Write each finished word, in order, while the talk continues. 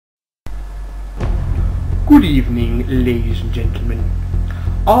Good evening, ladies and gentlemen.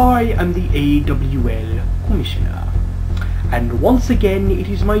 I am the AWL Commissioner, and once again it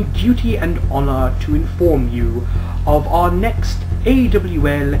is my duty and honour to inform you of our next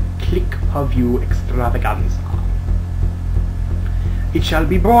AWL Click Per View extravaganza. It shall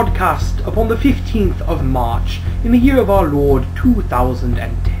be broadcast upon the 15th of March in the year of our Lord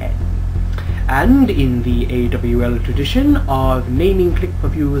 2010. And in the AWL tradition of naming Click Per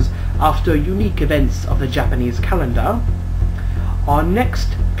Views after unique events of the Japanese calendar, our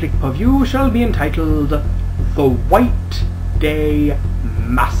next Click Per View shall be entitled The White Day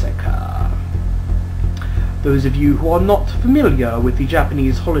Massacre. Those of you who are not familiar with the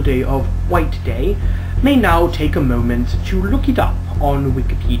Japanese holiday of White Day may now take a moment to look it up on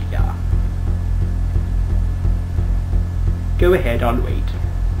Wikipedia. Go ahead, I'll wait.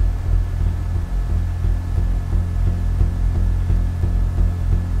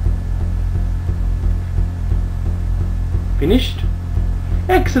 Finished?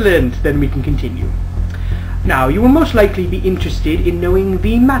 Excellent, then we can continue. Now, you will most likely be interested in knowing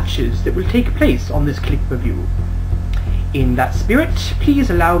the matches that will take place on this Click Per View. In that spirit, please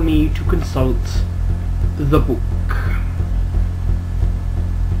allow me to consult the book.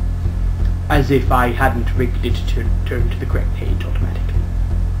 As if I hadn't rigged it to turn to the correct page automatically.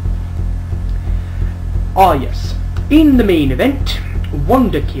 Ah yes, in the main event,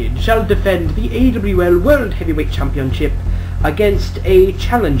 Wonder Kid shall defend the AWL World Heavyweight Championship against a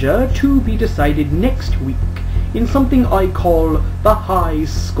challenger to be decided next week in something I call the High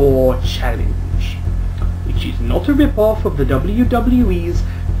Score Challenge, which is not a rip-off of the WWE's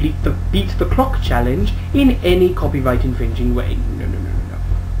Beat the Clock Challenge in any copyright infringing way. No.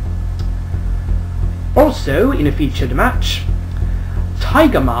 Also, in a featured match,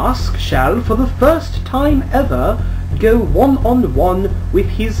 Tiger Mask shall, for the first time ever, go one-on-one with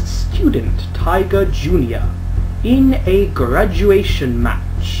his student, Tiger Jr., in a graduation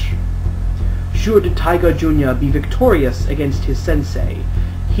match. Should Tiger Jr. be victorious against his sensei,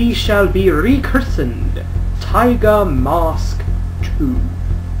 he shall be rechristened Tiger Mask 2.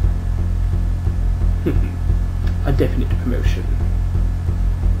 A definite promotion.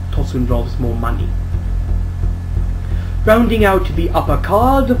 It also involves more money. Rounding out the upper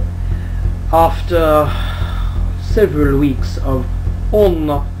card, after several weeks of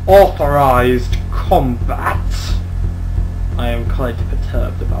unauthorized combat, I am quite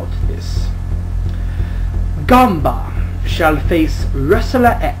perturbed about this. Gamba shall face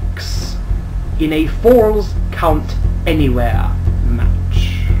Wrestler X in a Falls Count Anywhere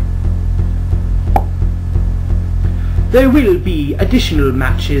match. There will be additional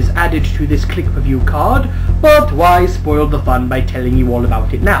matches added to this Click Per View card, but why spoil the fun by telling you all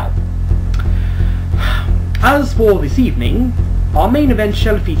about it now? As for this evening, our main event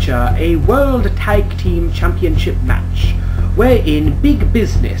shall feature a World Tag Team Championship match, wherein Big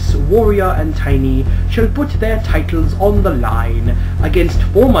Business, Warrior and Tiny shall put their titles on the line against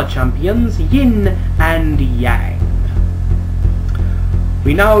former champions Yin and Yang.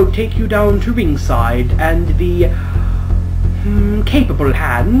 We now take you down to ringside and the capable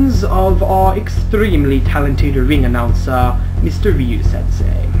hands of our extremely talented ring announcer, Mr. Ryu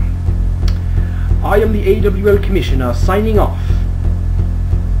Sensei. I am the AWL Commissioner signing off.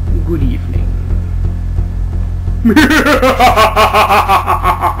 Good evening. The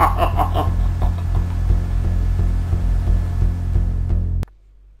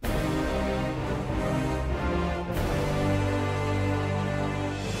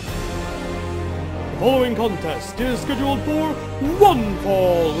following contest is scheduled for one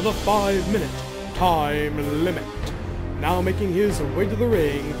fall with a 5-minute time limit. Now making his way to the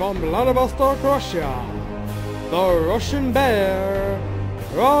ring from Vladivostok, Russia, the Russian Bear,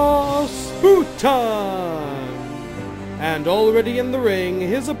 Rasputin! And already in the ring,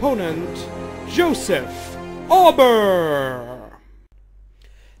 his opponent, Joseph Auber!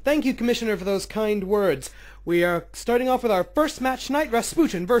 Thank you, Commissioner, for those kind words. We are starting off with our first match tonight,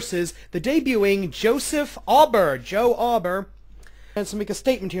 Rasputin versus the debuting Joseph Auber. Joe Auber. And to make a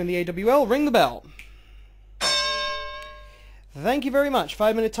statement here in the AWL, ring the bell. Thank you very much.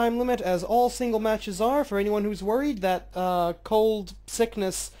 5-minute time limit, as all single matches are, for anyone who's worried. That cold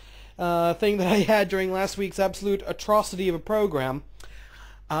sickness thing that I had during last week's absolute atrocity of a program.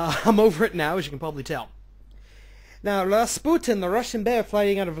 I'm over it now, as you can probably tell. Now, Rasputin, the Russian Bear,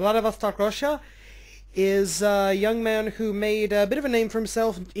 fighting out of Vladivostok, Russia, is a young man who made a bit of a name for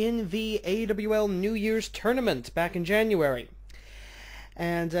himself in the AWL New Year's tournament back in January.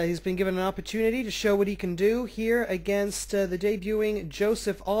 And he's been given an opportunity to show what he can do here against the debuting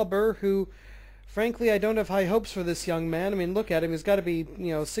Joseph Auber, who Frankly, I don't have high hopes for this young man. I mean, look at him. He's got to be,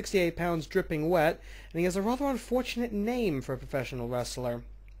 68 pounds dripping wet, and he has a rather unfortunate name for a professional wrestler.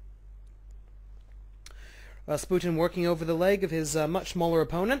 Rasputin working over the leg of his much smaller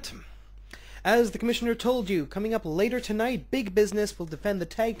opponent. As the commissioner told you, coming up later tonight, Big Business will defend the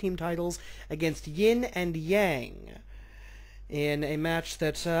tag team titles against Yin and Yang in a match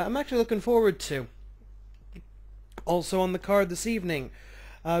that I'm actually looking forward to. Also on the card this evening,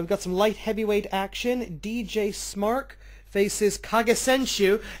 we've got some light heavyweight action. DJ Smark faces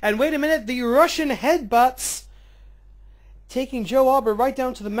Kagesenshu. And wait a minute, the Russian headbutts taking Joe Auber right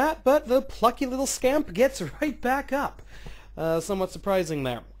down to the mat, but the plucky little scamp gets right back up. Somewhat surprising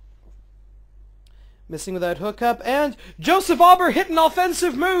there. Missing with that hookup, and Joseph Auber hit an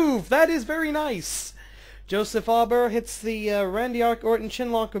offensive move! That is very nice! Joseph Auber hits the Randy Orton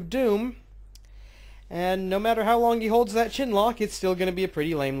chinlock of doom. And no matter how long he holds that chinlock, it's still going to be a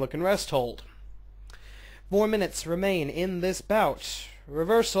pretty lame-looking rest hold. 4 minutes remain in this bout.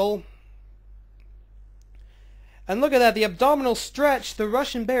 Reversal. And look at that, the abdominal stretch, the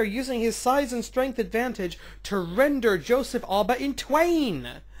Russian Bear using his size and strength advantage to render Joseph Auber in twain.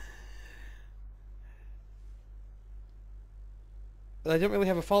 I don't really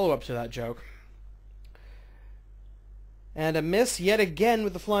have a follow-up to that joke. And a miss yet again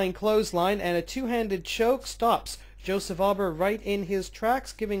with the flying clothesline, and a two-handed choke stops Joseph Auber right in his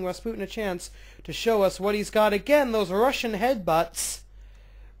tracks, giving Rasputin a chance to show us what he's got. Again, those Russian headbutts.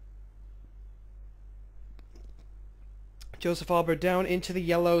 Joseph Auber down into the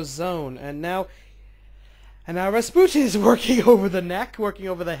yellow zone, and now Rasputin is working over the neck, working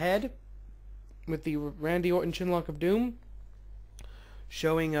over the head, with the Randy Orton chinlock of doom,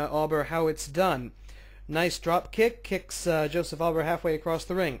 showing Auber how it's done. Nice drop kick, kicks Joseph Auber halfway across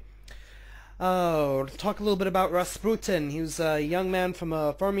the ring. Oh, let's talk a little bit about Rasputin. He was a young man from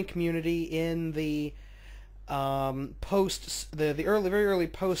a farming community in the very early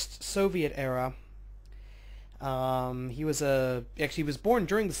post-Soviet era. He was born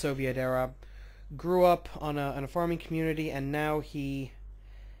during the Soviet era, grew up on a farming community, and now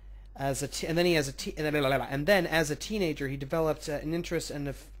as a teenager, he developed an interest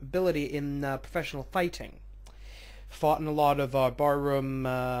and ability in professional fighting. Fought in a lot of barroom,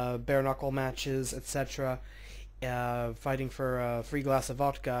 bare-knuckle matches, etc. Fighting for a free glass of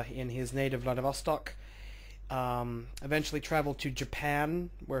vodka in his native Vladivostok. Eventually traveled to Japan,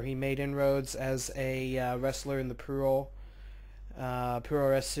 where he made inroads as a wrestler in the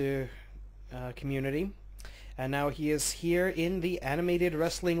Puroresu community. And now he is here in the Animated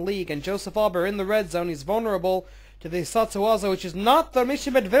Wrestling League. And Joseph Auber in the red zone. He's vulnerable to the Satsuwaza, which is not the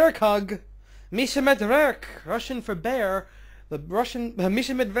Mishimedverkug. Mishimedverk, Russian for bear. The Russian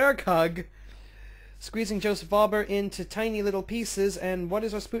Mishimedverkug. Squeezing Joseph Auber into tiny little pieces. And what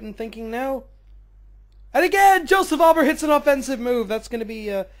is Rasputin thinking now? And again, Joseph Auber hits an offensive move. That's going to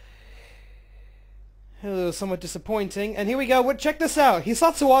be somewhat disappointing. And here we go. Check this out.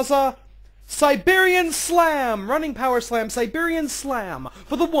 Hisatsuwaza Siberian Slam! Running power slam, Siberian Slam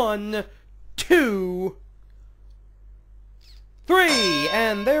for the 1, 2, 3!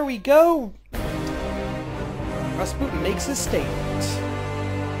 And there we go. Rasputin makes his statement.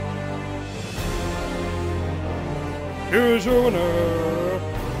 Here's your winner,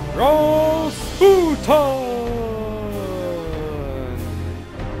 Rasputin!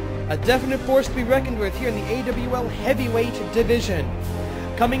 A definite force to be reckoned with here in the AWL Heavyweight Division.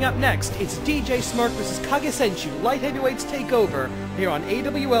 Coming up next, it's DJ Smark vs. Kagesenshu. Light Heavyweights take over here on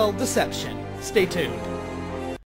AWL Deception. Stay tuned.